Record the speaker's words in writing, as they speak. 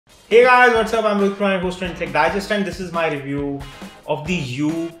Hey guys, what's up? I'm Rohit Khurana, host of Intellect Digest, and this is my review of the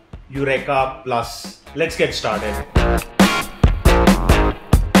Yureka Plus. Let's get started.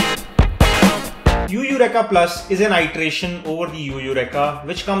 Yureka Plus is an iteration over the Yureka,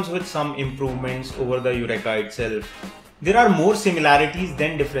 which comes with some improvements over the Yureka itself. There are more similarities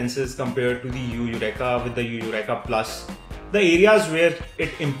than differences compared to the Yureka with the Yureka Plus. The areas where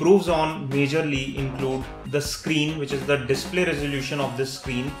it improves on majorly include the screen, which is the display resolution of this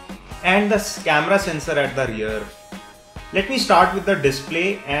screen, and the camera sensor at the rear. Let me start with the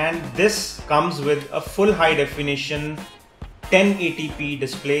display, and this comes with a full high definition 1080p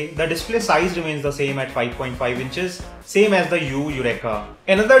display. The display size remains the same at 5.5 inches, same as the Yureka.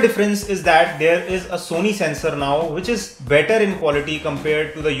 Another difference is that there is a Sony sensor now, which is better in quality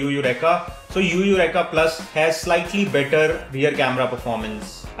compared to the Yureka. So Yureka Plus has slightly better rear camera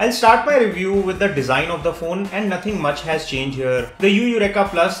performance. I'll start my review with the design of the phone, and nothing much has changed here. The Yureka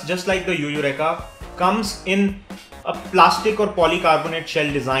Plus, just like the Yureka, comes in a plastic or polycarbonate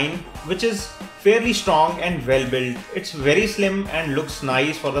shell design, which is fairly strong and well built. It's very slim and looks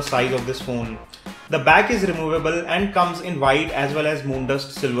nice for the size of this phone. The back is removable and comes in white as well as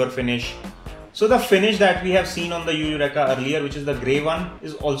moondust silver finish. So the finish that we have seen on the Yureka earlier, which is the grey one,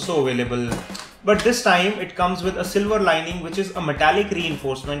 is also available. But this time it comes with a silver lining, which is a metallic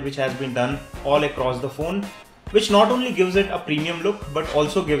reinforcement which has been done all across the phone, which not only gives it a premium look but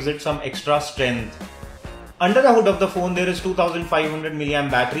also gives it some extra strength. Under the hood of the phone there is 2500 mAh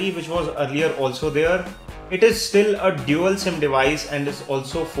battery, which was earlier also there. It is still a dual SIM device and is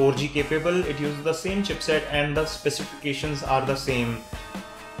also 4G capable. It uses the same chipset and the specifications are the same.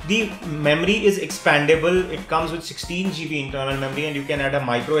 The memory is expandable. It comes with 16 GB internal memory, and you can add a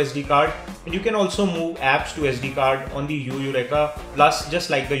micro SD card, and you can also move apps to SD card on the Yureka Plus, just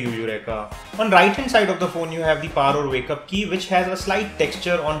like the Yureka. On right hand side of the phone you have the power or wake up key, which has a slight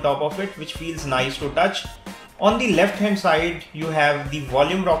texture on top of it, which feels nice to touch. On the left hand side you have the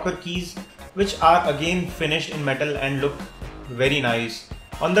volume rocker keys, which are again finished in metal and look very nice.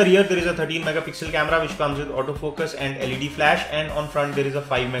 On the rear there is a 13 megapixel camera which comes with autofocus and LED flash, and on front there is a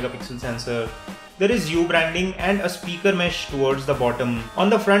 5 megapixel sensor. There is U branding and a speaker mesh towards the bottom.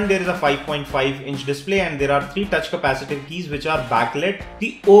 On the front there is a 5.5 inch display, and there are 3 touch capacitive keys which are backlit.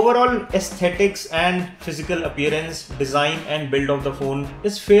 The overall aesthetics and physical appearance, design and build of the phone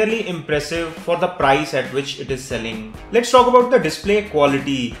is fairly impressive for the price at which it is selling. Let's talk about the display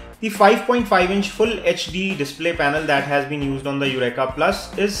quality. The 5.5 inch full HD display panel that has been used on the Yureka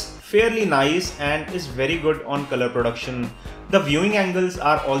Plus is fairly nice and is very good on color production. The viewing angles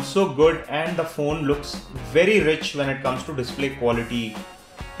are also good, and the phone looks very rich when it comes to display quality.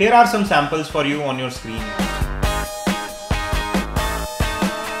 Here are some samples for you on your screen.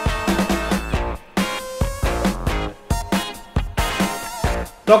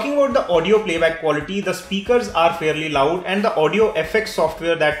 Talking about the audio playback quality, the speakers are fairly loud, and the audio effects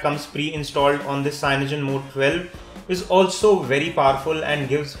software that comes pre-installed on this Cyanogen Mode 12 is also very powerful and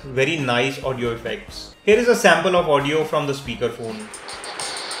gives very nice audio effects. Here is a sample of audio from the speakerphone.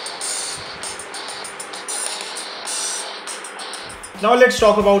 Now let's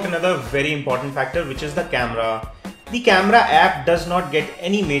talk about another very important factor, which is the camera. The camera app does not get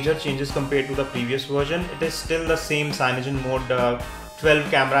any major changes compared to the previous version. It is still the same Cyanogen Mode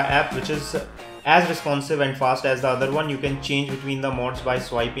 12 camera app, which is as responsive and fast as the other one. You can change between the modes by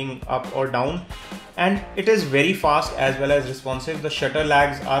swiping up or down, and it is very fast as well as responsive. The shutter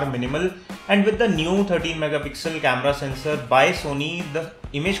lags are minimal, and with the new 13 megapixel camera sensor by Sony, the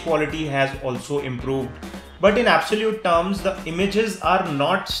image quality has also improved. But in absolute terms, the images are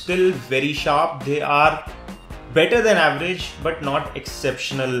not still very sharp. They are better than average but not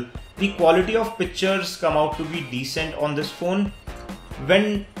exceptional. The quality of pictures come out to be decent on this phone.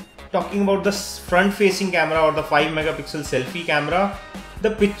 When talking about the front facing camera or the 5 megapixel selfie camera, the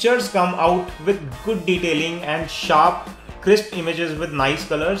pictures come out with good detailing and sharp, crisp images with nice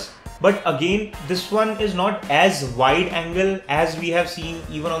colors. But again, this one is not as wide angle as we have seen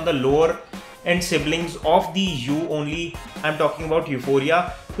even on the lower end siblings of the U only. I'm talking about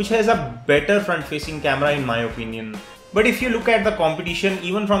Euphoria, which has a better front facing camera in my opinion. But if you look at the competition,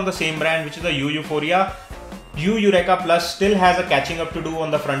 even from the same brand, which is the Euphoria, Yureka Plus still has a catching up to do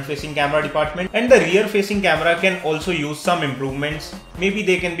on the front facing camera department, and the rear facing camera can also use some improvements. Maybe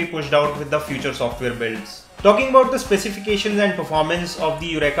they can be pushed out with the future software builds. Talking about the specifications and performance of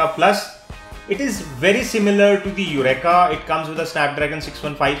the Yureka Plus, it is very similar to the Yureka. It comes with a Snapdragon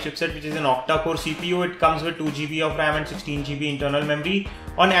 615 chipset, which is an octa-core CPU. It comes with 2 GB of RAM and 16 GB internal memory.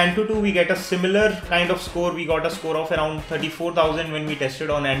 On Antutu we get a similar kind of score. We got a score of around 34,000 when we tested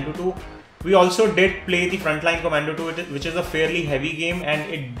on Antutu. We also did play the Frontline Commando 2, which is a fairly heavy game, and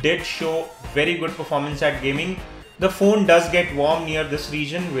it did show very good performance at gaming. The phone does get warm near this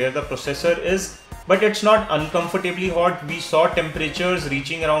region where the processor is, but it's not uncomfortably hot. We saw temperatures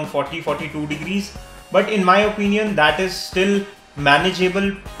reaching around 40-42 degrees, but in my opinion that is still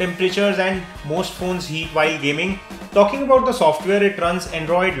manageable temperatures, and most phones heat while gaming. Talking about the software, it runs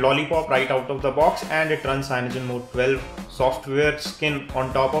Android Lollipop right out of the box, and it runs CyanogenMode 12 software skin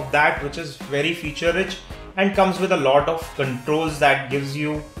on top of that, which is very feature rich and comes with a lot of controls that gives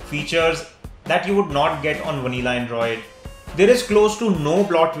you features that you would not get on vanilla Android. There is close to no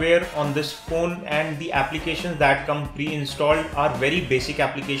bloatware on this phone, and the applications that come pre-installed are very basic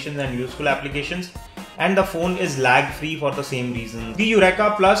applications and useful applications, and the phone is lag free for the same reason. The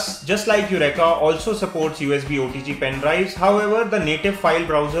Yureka Plus, just like Yureka, also supports USB OTG pen drives. However, the native file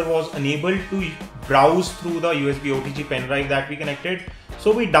browser was unable to browse through the USB OTG pen drive that we connected.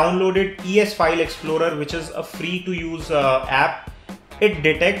 So we downloaded ES File Explorer, which is a free to use app. It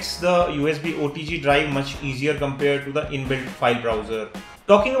detects the USB OTG drive much easier compared to the inbuilt file browser.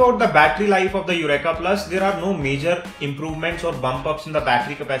 Talking about the battery life of the Yureka Plus, there are no major improvements or bump ups in the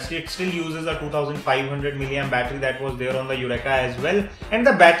battery capacity. It still uses a 2500 mAh battery that was there on the Yureka as well. And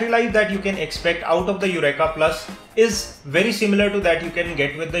the battery life that you can expect out of the Yureka Plus is very similar to that you can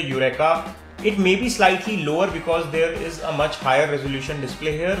get with the Yureka. It may be slightly lower because there is a much higher resolution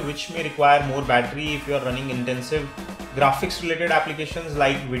display here, which may require more battery if you are running intensive graphics related applications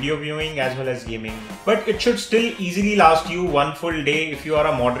like video viewing as well as gaming. But it should still easily last you one full day if you are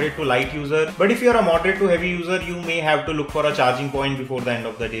a moderate to light user. But if you are a moderate to heavy user, you may have to look for a charging point before the end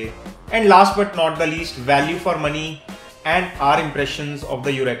of the day. And last but not the least, value for money and our impressions of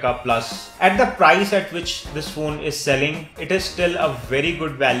the Yureka Plus. At the price at which this phone is selling, it is still a very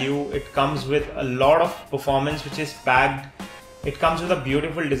good value. It comes with a lot of performance which is packed. It comes with a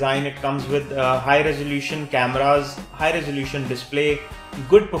beautiful design. It comes with high resolution cameras, high resolution display,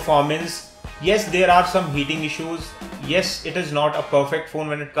 good performance. Yes, there are some heating issues. Yes, it is not a perfect phone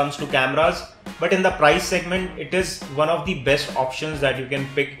when it comes to cameras, but in the price segment, it is one of the best options that you can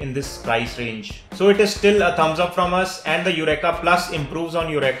pick in this price range. So it is still a thumbs up from us, and the Yureka Plus improves on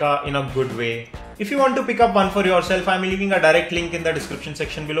Yureka in a good way. If you want to pick up one for yourself, I am leaving a direct link in the description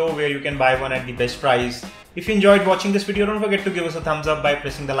section below where you can buy one at the best price. If you enjoyed watching this video, don't forget to give us a thumbs up by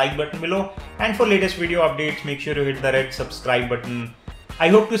pressing the like button below, and for latest video updates, make sure to hit the red subscribe button. I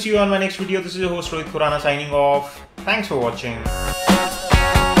hope to see you on my next video. This is your host Rohit Khurana signing off. Thanks for watching.